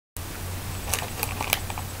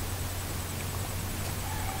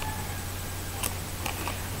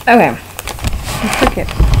Okay. Cricket.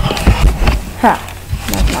 Ha.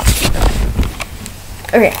 That's not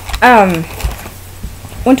super. Okay.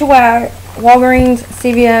 Went to Walgreens,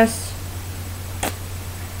 CVS,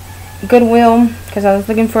 Goodwill, because I was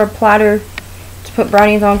looking for a platter to put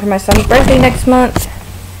brownies on for my son's birthday next month.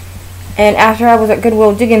 And after I was at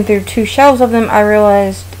Goodwill digging through 2 shelves of them, I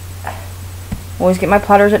realized I always get my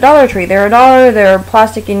platters at Dollar Tree. They're $1, they're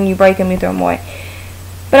plastic, and you break them, you throw them away.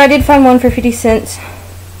 But I did find one for 50 cents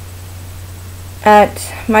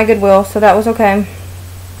at my Goodwill, so that was okay.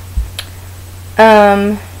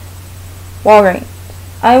 Walgreens.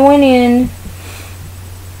 I went in.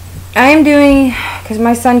 I am doing, because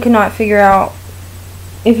my son could not figure out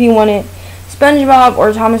if he wanted SpongeBob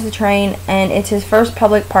or Thomas the Train, and it's his first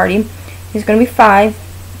public party. He's going to be 5.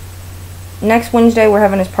 Next Wednesday, we're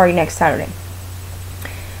having his party next Saturday.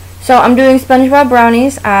 So I'm doing SpongeBob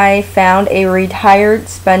brownies. I found a retired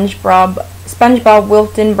SpongeBob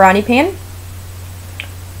Wilton brownie pan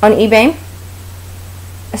on eBay.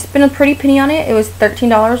 I spent a pretty penny on it. It was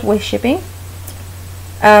 $13 with shipping.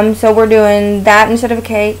 So we're doing that instead of a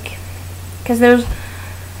cake, because there's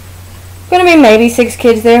gonna be maybe 6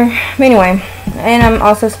 kids there. But anyway, and I'm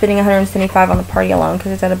also spending $175 on the party alone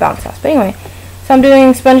because it's at a bounce house. But anyway, so I'm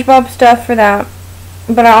doing SpongeBob stuff for that.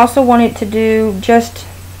 But I also wanted to do just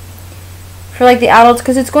for like the adults,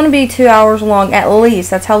 because it's going to be 2 hours long at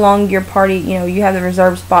least. That's how long your party, you have the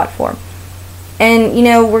reserved spot for. And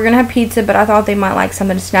we're gonna have pizza, but I thought they might like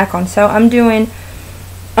something to snack on. So I'm doing.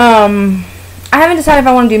 I haven't decided if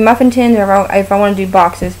I want to do muffin tins or if I want to do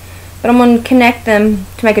boxes, but I'm going to connect them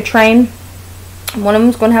to make a train. One of them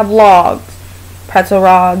is going to have logs, pretzel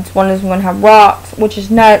rods. One is going to have rocks, which is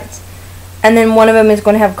nuts. And then one of them is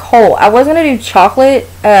going to have coal. I was going to do chocolate,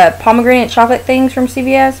 pomegranate chocolate things from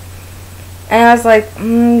CVS. And I was like,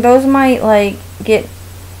 those might, like, get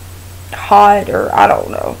hot, or I don't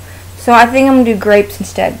know. So I think I'm going to do grapes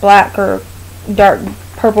instead. Black or dark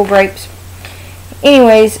purple grapes.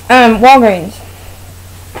 Anyways, Walgreens.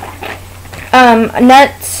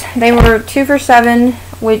 Nuts, they were 2 for $7,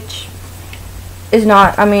 which is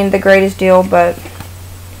not, the greatest deal, but,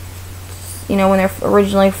 when they're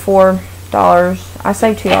originally $4, I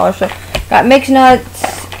saved $2, so got mixed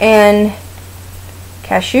nuts and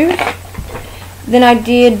cashews. Then I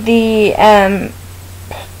did the,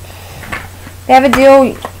 they have a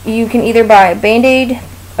deal, you can either buy a Band-Aid,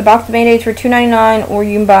 a box of Band-Aids for $2.99, or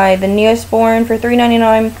you can buy the Neosporin for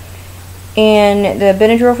 $3.99 and the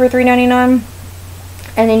Benadryl for $3.99,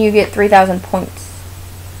 and then you get 3,000 points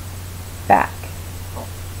back.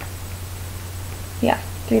 Yeah,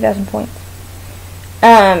 3,000 points.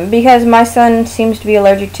 Because my son seems to be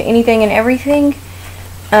allergic to anything and everything,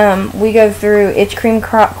 we go through itch cream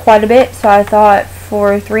quite a bit, so I thought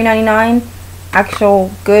for $3.99, actual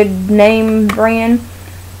good name brand,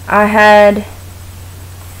 I had,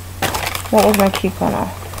 what was my coupon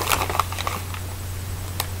off?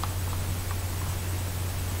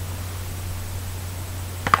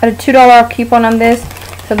 I had a $2 off coupon on this,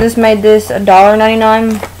 so this made this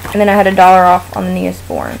 $1.99, and then I had $1 off on the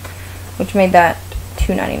Neosporin, which made that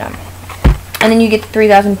 $2.99. And then you get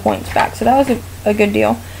 3,000 points back, so that was a good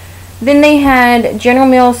deal. Then they had General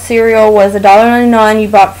Mills cereal was $1.99. You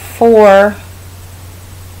bought 4,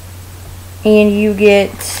 and you get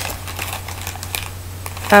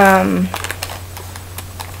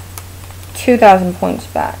 2,000 points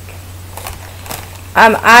back.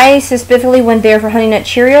 I specifically went there for Honey Nut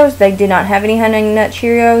Cheerios. They did not have any Honey Nut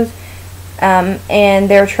Cheerios, and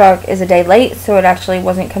their truck is a day late, so it actually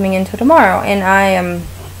wasn't coming in until tomorrow, and I am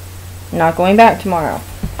not going back tomorrow.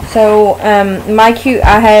 So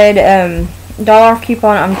I had $1 off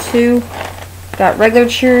coupon on 2. Got regular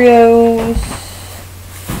Cheerios,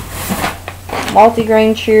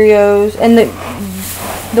 multigrain Cheerios, and the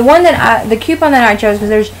coupon that I chose, because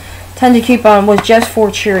there's tons of coupon, was just for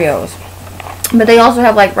Cheerios. But they also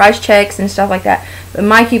have like rice checks and stuff like that. But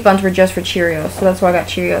my coupons were just for Cheerios, so that's why I got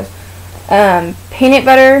Cheerios. Peanut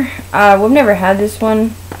butter, we've never had this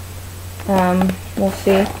one. We'll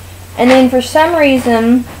see. And then for some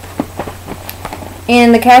reason,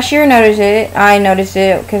 and the cashier noticed it. I noticed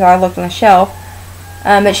it because I looked on the shelf.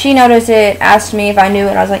 But she noticed it, asked me if I knew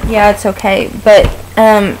it. I was like, yeah, it's okay. But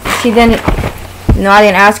she didn't. No, I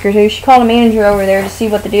didn't ask her to. She called a manager over there to see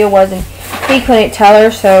what the deal was, and he couldn't tell her,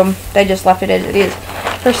 so they just left it as it is.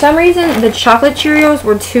 For some reason, the chocolate Cheerios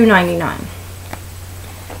were $2.99.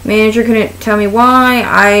 Manager couldn't tell me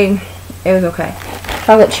why. It was okay.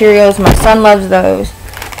 Chocolate Cheerios, my son loves those.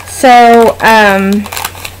 So, and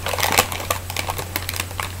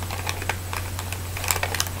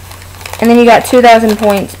then you got 2,000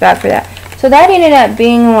 points back for that. So that ended up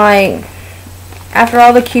being like after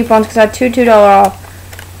all the coupons, because I had $2 off,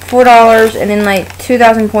 $4, and then like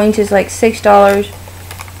 2,000 points is like $6. I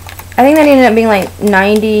think that ended up being like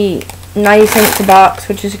 90 cents a box,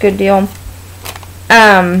 which is a good deal.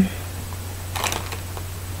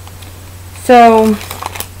 So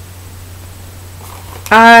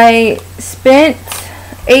I spent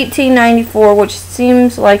 $18.94, which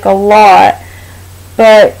seems like a lot,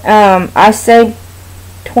 but I saved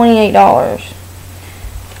 $28.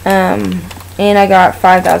 And I got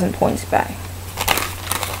 5,000 points back.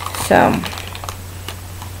 So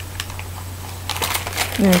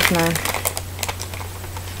there's my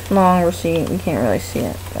long receipt. You can't really see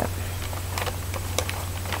it, but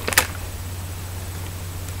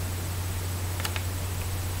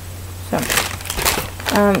so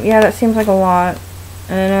yeah, that seems like a lot.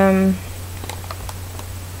 And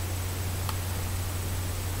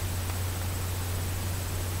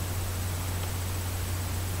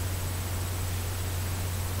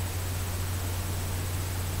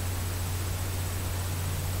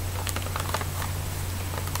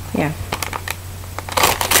yeah.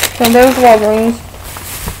 So there's Walgreens.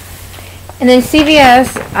 And then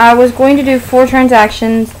CVS, I was going to do 4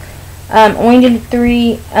 transactions. I only did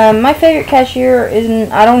 3. My favorite cashier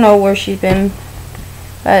isn't, I don't know where she's been,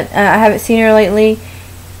 but I haven't seen her lately.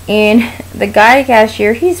 And the guy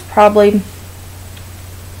cashier, he's probably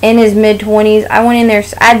in his mid-20s. I went in there,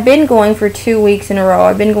 I'd been going for 2 weeks in a row.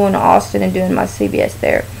 I've been going to Austin and doing my CVS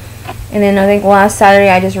there. And then I think last Saturday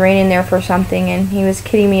I just ran in there for something, and he was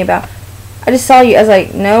kidding me about, I just saw you. I was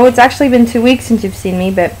like, no, it's actually been 2 weeks since you've seen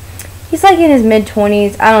me. But he's like in his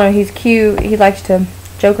mid-20s. I don't know, he's cute. He likes to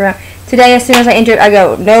joke around. Today, as soon as I entered, I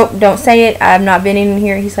go, nope, don't say it. I have not been in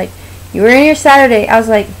here. He's like, you were in here Saturday. I was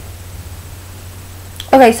like,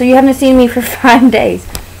 okay, so you haven't seen me for 5 days.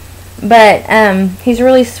 But he's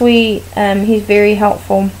really sweet. He's very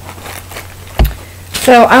helpful.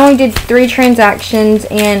 So I only did 3 transactions,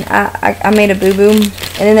 and I made a boo-boo. And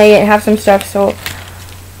then they didn't have some stuff, so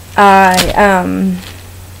I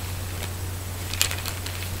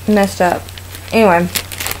messed up. Anyway,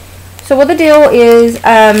 so what the deal is,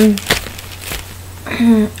 I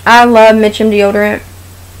love Mitchum deodorant,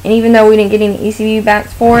 and even though we didn't get any ECB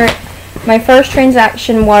backs for it, my first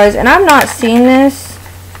transaction was, and I've not seen this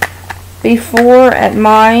before at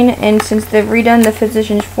mine, and since they've redone the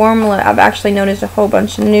Physicians Formula, I've actually noticed a whole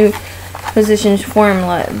bunch of new Physicians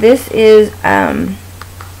Formula. This is a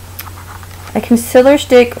concealer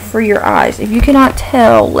stick for your eyes. If you cannot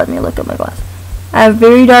tell, let me look at my glasses. I have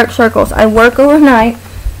very dark circles. I work overnight,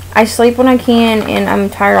 I sleep when I can, and I'm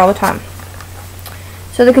tired all the time.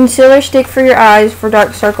 So the concealer stick for your eyes for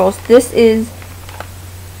dark circles, this is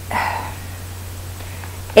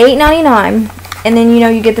 $8.99, and then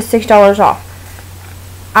you get the $6 off.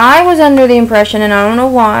 I was under the impression, and I don't know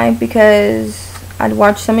why, because I'd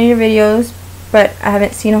watched some of your videos, but I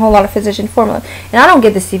haven't seen a whole lot of Physician Formula. And I don't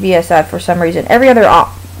get the CVS ad for some reason. Every other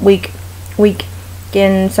week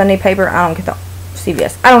in Sunday paper, I don't get the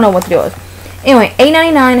CVS. I don't know what the deal is. Anyway,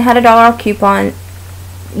 $8.99, had a $1 off coupon.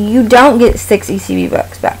 You don't get 6 ECB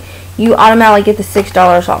bucks back. You automatically get the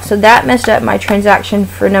 $6 off. So that messed up my transaction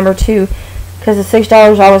for number 2, because the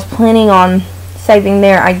 $6 I was planning on saving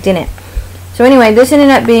there, I didn't. So anyway, this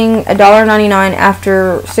ended up being $1.99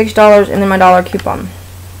 after $6 and then my $1 coupon.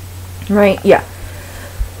 Right? Yeah.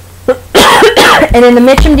 And then the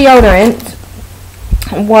Mitchum deodorants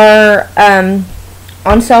were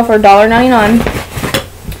on sale for $1.99.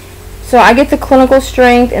 So I get the clinical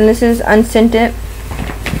strength, and this is unscented.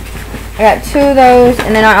 I got 2 of those,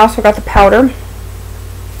 and then I also got the powder.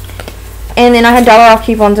 And then I had $1 off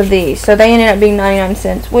coupons of these, so they ended up being 99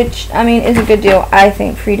 cents, which, I mean, is a good deal, I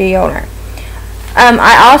think, for deodorant.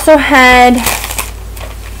 I also had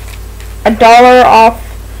 $1 off.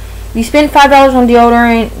 You spent $5 on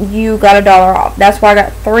deodorant, you got $1 off. That's why I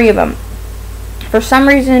got 3 of them. For some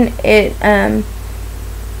reason, it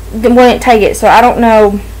wouldn't take it, so I don't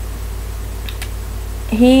know.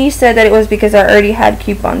 He said that it was because I already had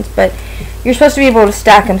coupons, but you're supposed to be able to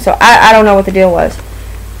stack them, so I don't know what the deal was.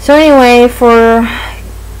 So anyway, for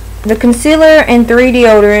the concealer and 3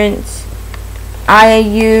 deodorants, I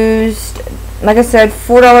used, like I said,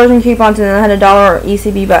 $4 in coupons, and then I had $1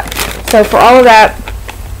 ECB back. So for all of that,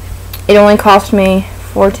 it only cost me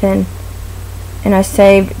 $4.10, and I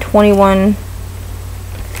saved $22.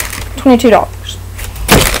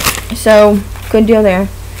 So good deal there.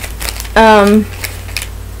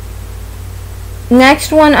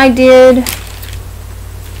 Next one I did,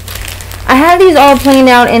 I had these all planned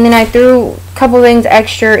out, and then I threw a couple things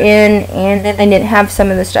extra in, and then I didn't have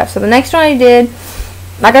some of the stuff. So the next one I did,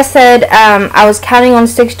 like I said, I was counting on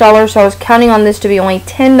 $6, so I was counting on this to be only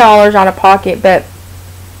 $10 out of pocket, but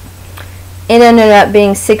it ended up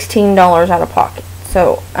being $16 out of pocket.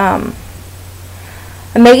 So,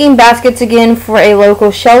 I'm making baskets again for a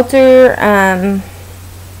local shelter.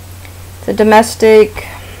 It's a domestic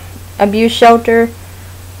abuse shelter.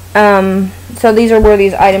 So these are where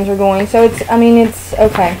these items are going. So it's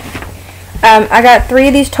okay. I got 3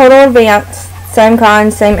 of these Total Advance, same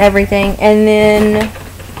kind, same everything, and then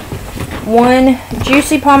 1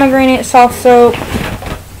 Juicy Pomegranate soft soap,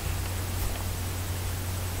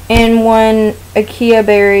 and 1 Akia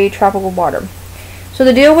Berry tropical water. So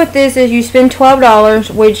the deal with this is you spend $12,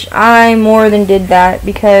 which I more than did that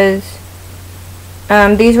because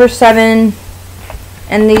these were $7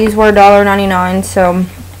 and these were $1.99. So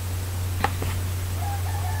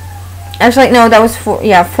actually, no, that was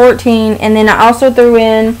 14. And then I also threw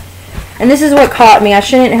in, and this is what caught me. I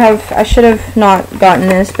should have not gotten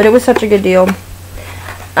this, but it was such a good deal.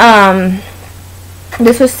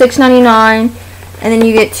 This was $6.99, and then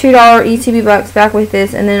you get $2 ECB bucks back with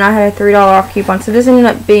this, and then I had a $3 off coupon. So this ended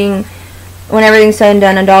up being, when everything's said and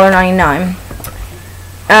done, $1.99.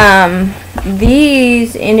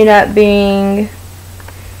 These ended up being,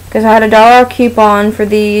 because I had a $1 coupon for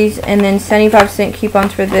these, and then 75-cent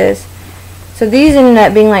coupons for this. So these ended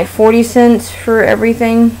up being like 40 cents for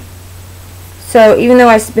everything. So even though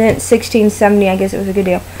I spent $16.70, I guess it was a good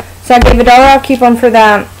deal. So I gave a $1 off coupon for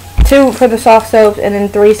that, 2 for the soft soaps, and then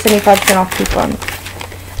 3 75-cent off coupons.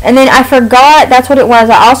 And then I forgot, that's what it was.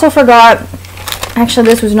 I also forgot, actually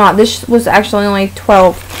this was actually only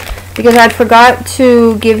 12, because I forgot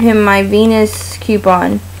to give him my Venus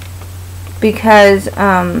coupon, because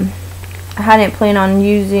I hadn't planned on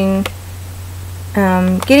using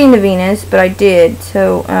getting the Venus, but I did.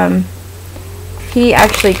 So he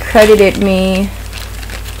actually credited me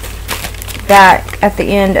back at the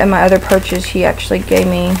end of my other purchase. He actually gave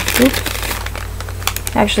me the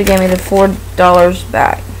 $4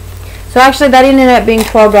 back. So actually that ended up being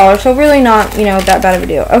 $12. So really not, that bad of a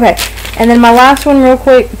deal. Okay, and then my last one real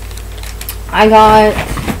quick, I got,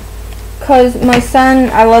 because my son,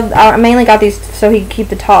 I mainly got these so he could keep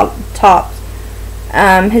the tops.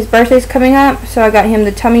 His birthday's coming up, so I got him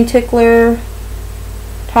the Tummy Tickler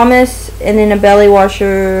Thomas, and then a belly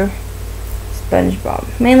washer SpongeBob,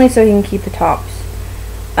 mainly so he can keep the tops.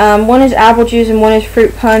 One is apple juice and one is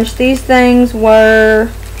fruit punch. These things were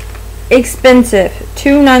expensive,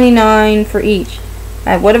 $2.99 for each.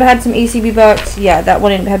 I would have had some ECB bucks. Yeah, that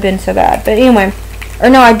wouldn't have been so bad. But anyway, or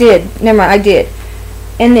no, I did. Never mind, I did.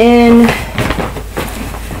 And then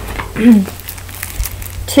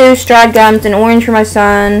 2 Stride gums, an orange for my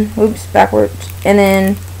son. Oops, backwards. And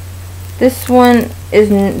then this one is,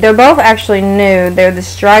 they're both actually new. They're the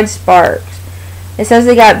Stride Sparks. It says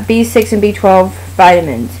they got B6 and B12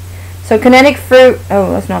 vitamins. So kinetic fruit,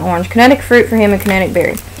 oh, that's not orange. Kinetic fruit for him and kinetic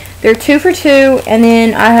berry. They're 2 for $2, and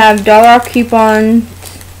then I have $1 off coupons.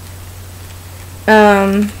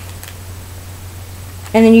 And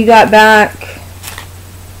then you got back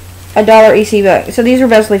 $1 EC buck. So these are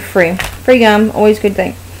basically free. Free gum, always a good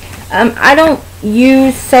thing. I don't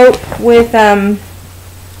use soap with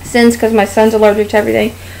scents because my son's allergic to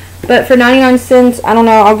everything. But for 99 cents, I don't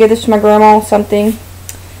know, I'll give this to my grandma or something.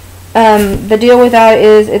 The deal with that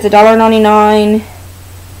is it's $1.99,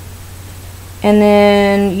 and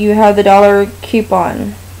then you have the $1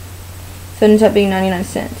 coupon. So it ends up being 99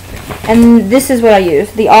 cents. And this is what I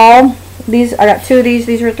use. I got 2 of these.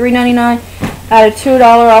 These were $3.99. I had a $2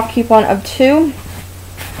 off coupon of 2.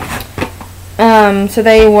 So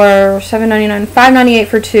they were $7.99, $5.98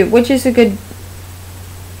 for 2, which is a good,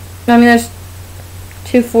 that's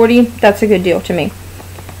 $2.40. That's a good deal to me.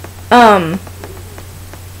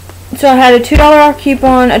 So I had a $2 off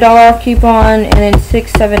coupon, a $1 off coupon, and then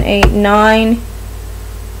 6, 7, 8, 9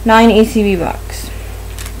 ECB bucks.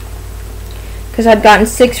 Because I'd gotten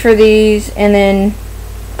 6 for these, and then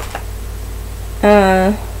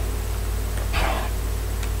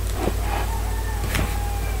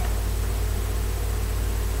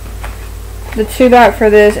the 2 back for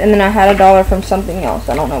this, and then I had a $1 from something else.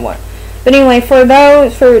 I don't know what. But anyway, for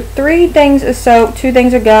 3 things of soap, 2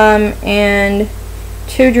 things of gum, and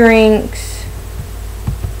 2 drinks.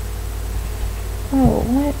 Oh,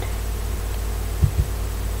 what?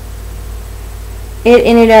 It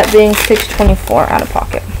ended up being $6.24 out of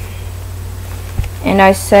pocket. And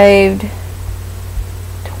I saved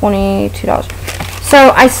 $22.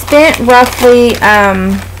 So I spent roughly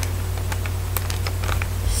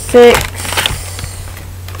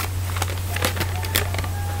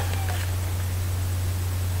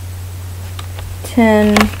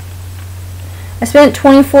 10. I spent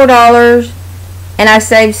 $24 and I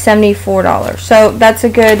saved $74. So that's a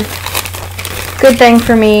good good thing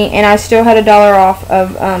for me, and I still had $1 off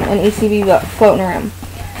of an ECB floating around.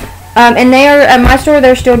 And they are, at my store,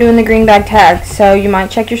 they're still doing the green bag tag, so you might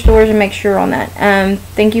check your stores and make sure on that.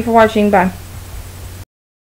 Thank you for watching. Bye.